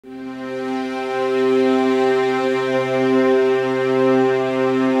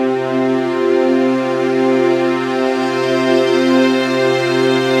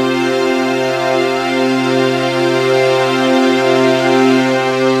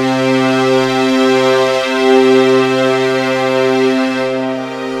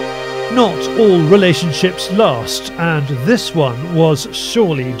all relationships last, and this one was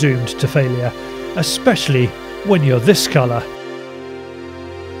surely doomed to failure, especially when you're this colour.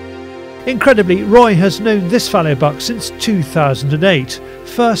 Incredibly, Roy has known this fallow buck since 2008,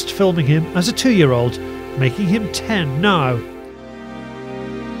 first filming him as a 2-year-old, making him 10 now.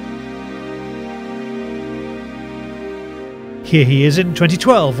 Here he is in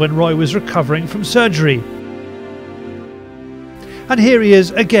 2012 when Roy was recovering from surgery. And here he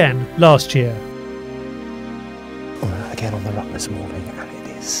is again last year. Again on the run this morning, and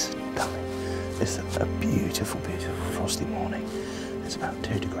it is stunning. It's a beautiful, beautiful frosty morning. It's about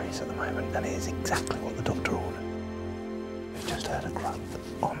 2 degrees at the moment, and it is exactly what the doctor ordered. We've just heard a grunt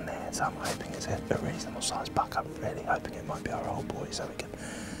on there, so I'm hoping it's a reasonable sized buck. I'm really hoping it might be our old boy, so we can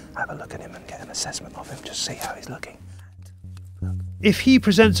have a look at him and get an assessment of him, just see how he's looking. If he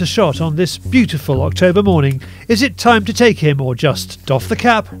presents a shot on this beautiful October morning, is it time to take him or just doff the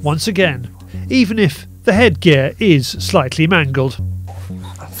cap once again, even if the headgear is slightly mangled?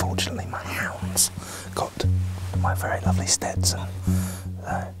 Unfortunately, my hounds got my very lovely Stetson.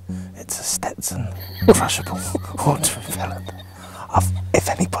 It's a Stetson crushable water envelop. If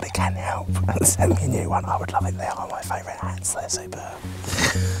anybody can help and send me a new one, I would love it. They are my favourite hats. They're superb.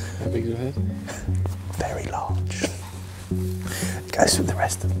 How big is your head? Very large. Goes with the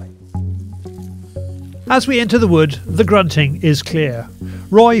rest of me. As we enter the wood, the grunting is clear.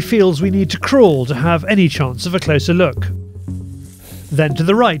 Roy feels we need to crawl to have any chance of a closer look. Then to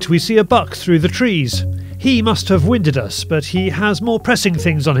the right we see a buck through the trees. He must have winded us, but he has more pressing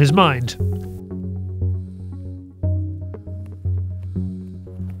things on his mind.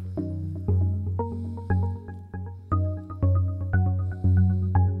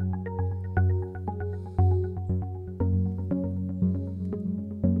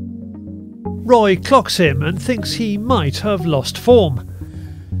 Roy clocks him and thinks he might have lost form.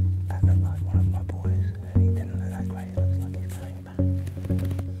 That looked like one of my boys. He didn't look that great. It looks like he's coming back.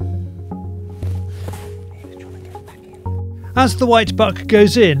 He was trying to get back in. As the white buck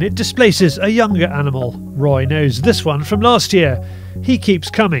goes in, it displaces a younger animal. Roy knows this one from last year. He keeps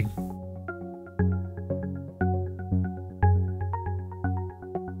coming.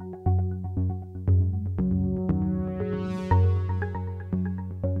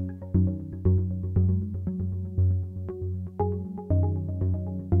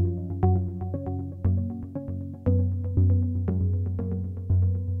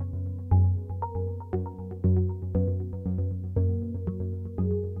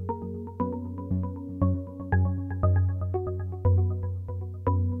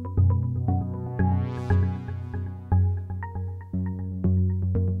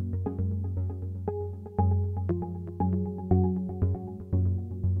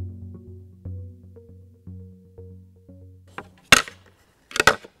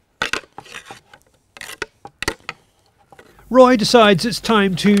 Roy decides it's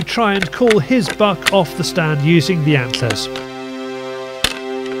time to try and call his buck off the stand using the antlers.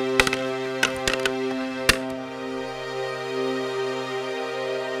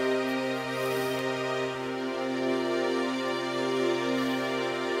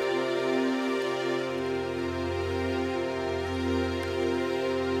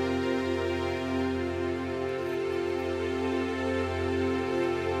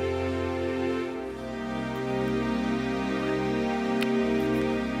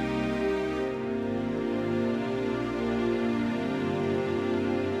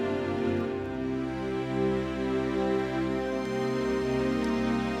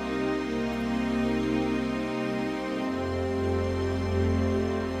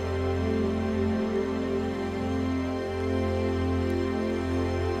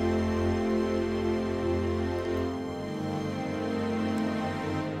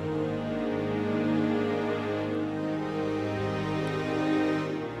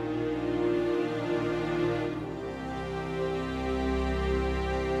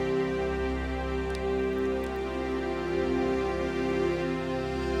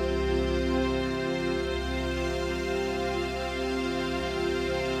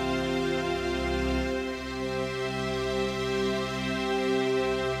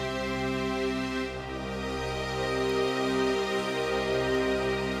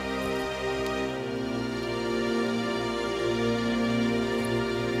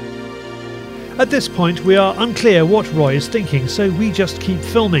 At this point we are unclear what Roy is thinking, so we just keep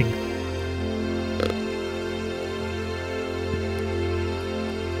filming.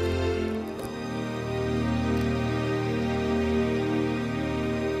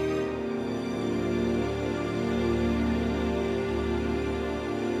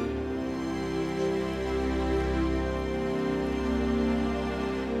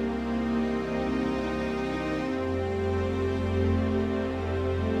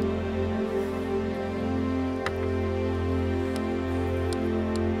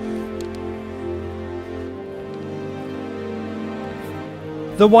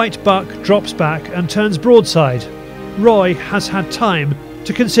 The white buck drops back and turns broadside. Roy has had time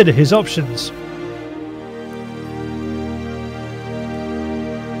to consider his options.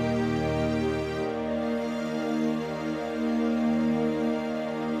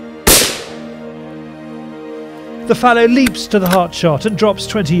 The fallow leaps to the heart shot and drops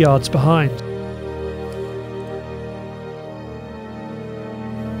 20 yards behind.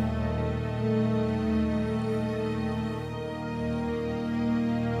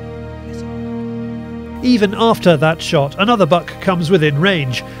 Even after that shot, another buck comes within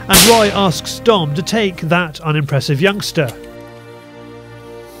range, and Roy asks Dom to take that unimpressive youngster.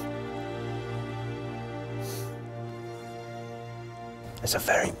 It's a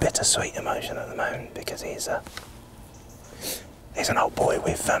very bittersweet emotion at the moment because he's an old boy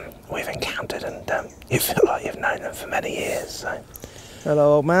we've encountered, and you feel like you've known them for many years. So.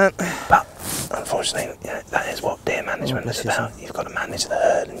 Hello, old man. But unfortunately, you know, that is what deer management is about. You've got to manage the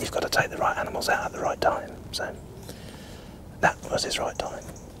herd, and you've got to take the right animals out at the right time. So that was his right time.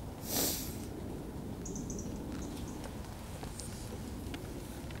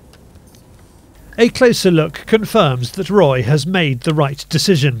 A closer look confirms that Roy has made the right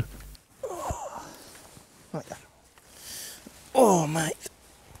decision. Oh, mate.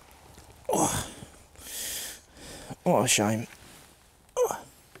 Oh. What a shame. Oh.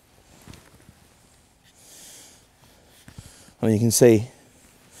 Well, you can see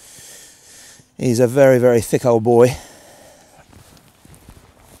he's a very, very thick old boy.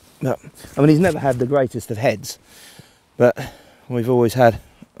 But, I mean, he's never had the greatest of heads, but we've always had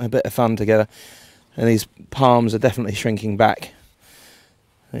a bit of fun together, and his palms are definitely shrinking back.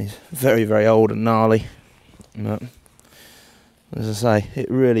 He's very, very old and gnarly. But, as I say, it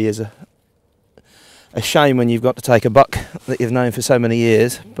really is a shame when you've got to take a buck that you've known for so many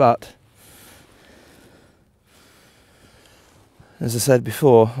years, but as I said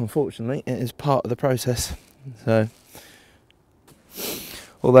before, unfortunately, it is part of the process. So,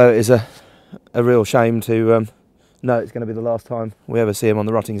 although it is a real shame to know it's going to be the last time we ever see him on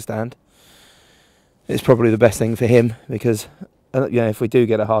the rotting stand, it's probably the best thing for him, because if we do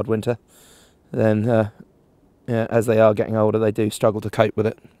get a hard winter, then as they are getting older, they do struggle to cope with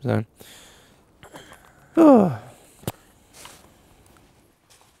it. So,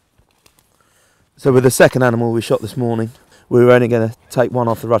 So with the second animal we shot this morning, we were only going to take one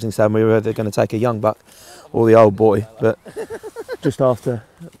off the rutting stand. We were either going to take a young buck or the old boy, but just after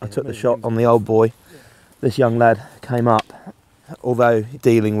I took the shot on the old boy, this young lad came up. Although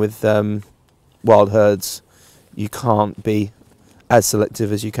dealing with wild herds, you can't be as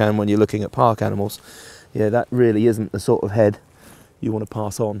selective as you can when you're looking at park animals. Yeah, that really isn't the sort of head you want to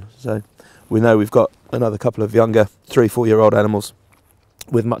pass on. So we know we've got another couple of younger 3-4 year old animals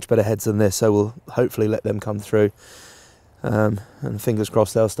with much better heads than this, so we'll hopefully let them come through, and fingers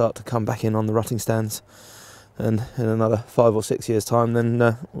crossed they'll start to come back in on the rutting stands, and in another 5 or 6 years time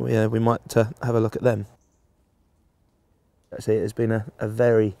then we might have a look at them. Actually, it's been a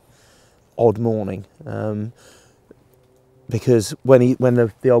very odd morning, because when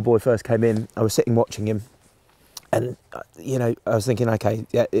the old boy first came in, I was sitting watching him, and I was thinking, okay,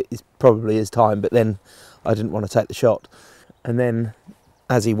 yeah, it probably is time, but then I didn't want to take the shot. And then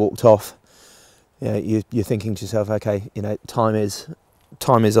as he walked off, you're thinking to yourself, okay, time is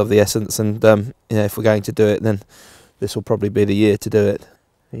of the essence, and if we're going to do it, then this will probably be the year to do it.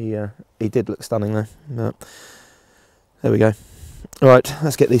 He did look stunning though. But there we go. All right,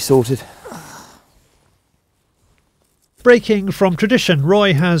 let's get these sorted. Breaking from tradition,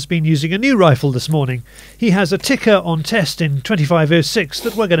 Roy has been using a new rifle this morning. He has a ticker on test in 2506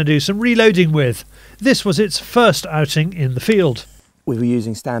 that we're going to do some reloading with. This was its first outing in the field. We were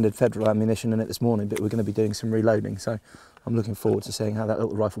using standard federal ammunition in it this morning, but we're going to be doing some reloading, so I'm looking forward to seeing how that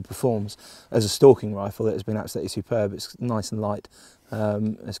little rifle performs. As a stalking rifle, it has been absolutely superb. It's nice and light.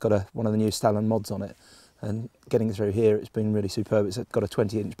 It's got one of the new Stalin mods on it, and getting it through here, it's been really superb. It's got a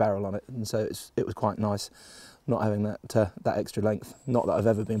 20-inch barrel on it, and so it was quite nice not having that extra length. Not that I've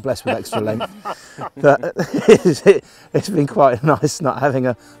ever been blessed with extra length, but it's been quite nice not having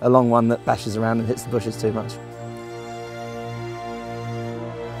a long one that bashes around and hits the bushes too much.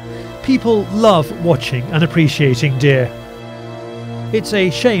 People love watching and appreciating deer. It's a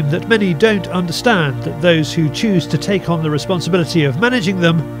shame that many don't understand that those who choose to take on the responsibility of managing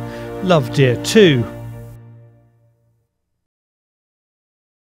them love deer too.